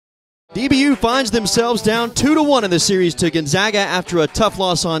DBU finds themselves down 2-1 in the series to Gonzaga after a tough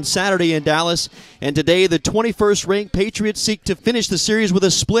loss on Saturday in Dallas. And today, the 21st-ranked Patriots seek to finish the series with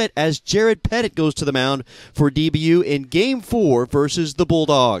a split as Jared Pettit goes to the mound for DBU in Game 4 versus the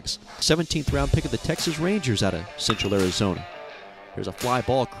Bulldogs. 17th round pick of the Texas Rangers out of Central Arizona. There's a fly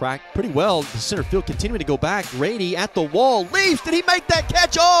ball cracked pretty well. The center field continuing to go back. Rady at the wall. Leafs, did he make that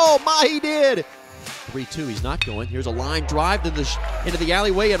catch? Oh, my, he did. 3-2, he's not going. Here's a line drive into the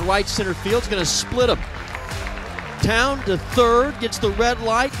alleyway in right center field. It's going to split him. Town to third, gets the red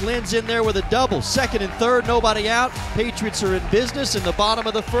light. Lynn's in there with a double. Second and third, nobody out. Patriots are in business in the bottom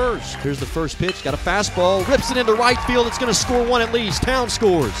of the first. Here's the first pitch, got a fastball, rips it into right field. It's going to score one at least. Town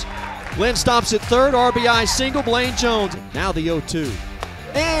scores. Lynn stops at third, RBI single, Blaine Jones. Now the 0-2.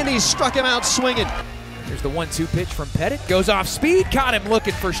 And he struck him out swinging. Here's the 1-2 pitch from Pettit. Goes off speed, caught him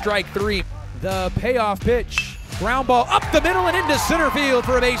looking for strike three. The payoff pitch, ground ball up the middle and into center field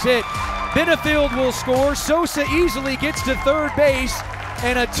for a base hit. Benefield will score. Sosa easily gets to third base,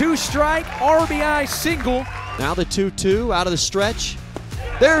 and a two-strike RBI single. Now the 2-2 out of the stretch.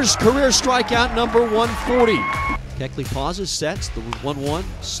 There's career strikeout number 140. Keckley pauses, sets the 1-1,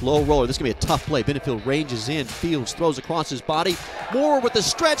 slow roller. This is going to be a tough play. Benefield ranges in, Fields throws across his body. Moore with the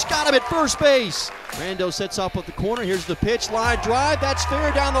stretch, got him at first base. Rando sets up at the corner. Here's the pitch, line drive. That's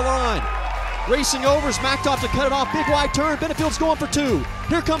fair down the line. Racing over, Smacktoff to cut it off, big wide turn, Benefield's going for two.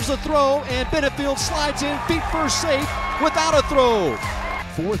 Here comes the throw, and Benefield slides in, feet first safe, without a throw.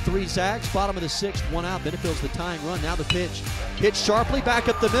 4-3 Zags, bottom of the sixth, one out, Benefield's the tying run, now the pitch. Hit sharply, back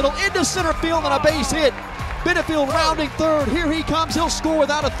up the middle, into center field, and a base hit. Benefield rounding third, here he comes, he'll score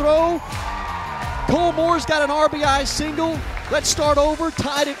without a throw. Cole Moore's got an RBI single. Let's start over,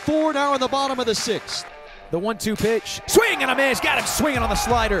 tied at 4, now in the bottom of the sixth. The 1-2 pitch, swing and a miss, got him swinging on the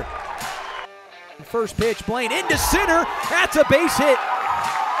slider. First pitch, Blaine into center. That's a base hit.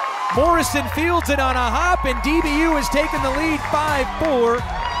 Morrison fields it on a hop, and DBU has taken the lead 5-4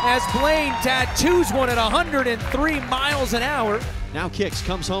 as Blaine tattoos one at 103 miles an hour. Now kicks,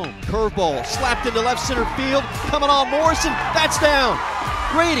 comes home. Curveball slapped into left center field. Coming on Morrison. That's down.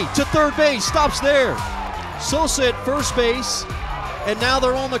 Grady to third base. Stops there. Sosa at first base. And now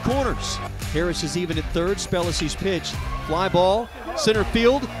they're on the corners. Harris is even at third. Spellisi's pitch. Fly ball. Center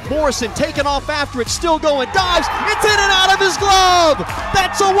field. Morrison taking off after it. Still going. Dives. It's in and out of his glove.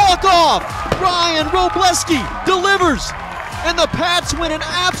 That's a walk-off. Wrobleski delivers. And the Pats win an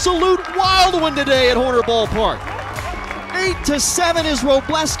absolute wild one today at Horner Ballpark. 8-7 as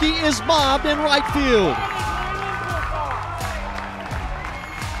Wrobleski is mobbed in right field.